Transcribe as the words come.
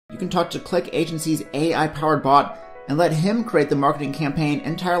You can talk to ClickAgency's AI-powered bot and let him create the marketing campaign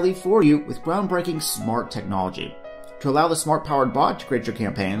entirely for you with groundbreaking smart technology. To allow the smart-powered bot to create your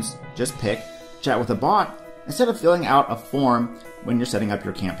campaigns, just pick Chat with a Bot instead of filling out a form when you're setting up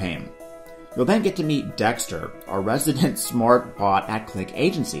your campaign. You'll then get to meet Dexter, our resident smart bot at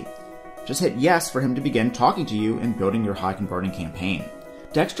ClickAgency. Just hit yes for him to begin talking to you and building your high-converting campaign.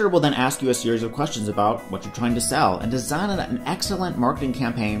 Dexter will then ask you a series of questions about what you're trying to sell and design an excellent marketing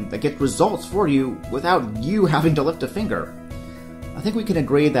campaign that gets results for you without you having to lift a finger. I think we can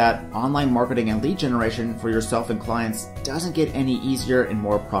agree that online marketing and lead generation for yourself and clients doesn't get any easier and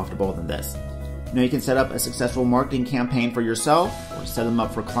more profitable than this. You can set up a successful marketing campaign for yourself or set them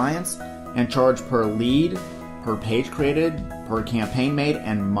up for clients and charge per lead, per page created, per campaign made,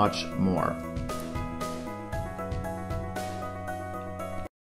 and much more.